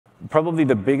Probably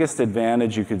the biggest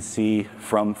advantage you could see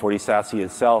from FortiSASE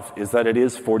itself is that it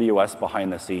is FortiOS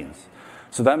behind the scenes.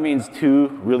 So that means two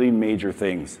really major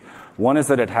things. One is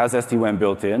that it has SD-WAN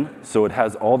built in, so it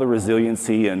has all the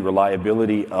resiliency and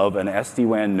reliability of an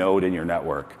SD-WAN node in your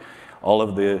network. All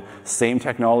of the same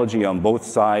technology on both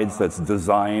sides that's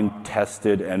designed,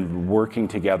 tested, and working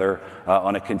together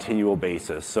on a continual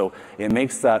basis. So it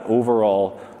makes that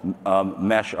overall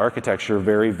mesh architecture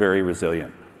very, very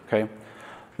resilient. Okay?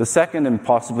 The second and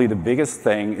possibly the biggest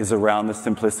thing is around the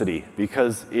simplicity.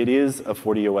 Because it is a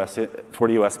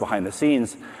FortiOS behind the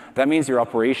scenes, that means your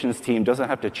operations team doesn't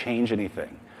have to change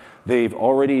anything. They've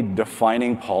already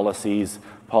defining policies,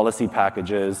 policy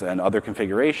packages, and other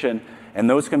configuration, and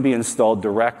those can be installed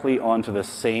directly onto the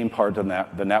same part of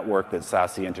the network that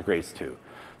SASE integrates to.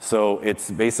 So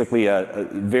it's basically a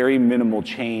very minimal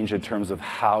change in terms of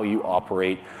how you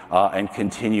operate and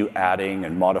continue adding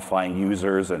and modifying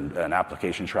users and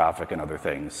application traffic and other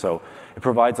things. So it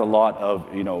provides a lot of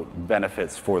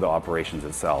benefits for the operations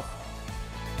itself.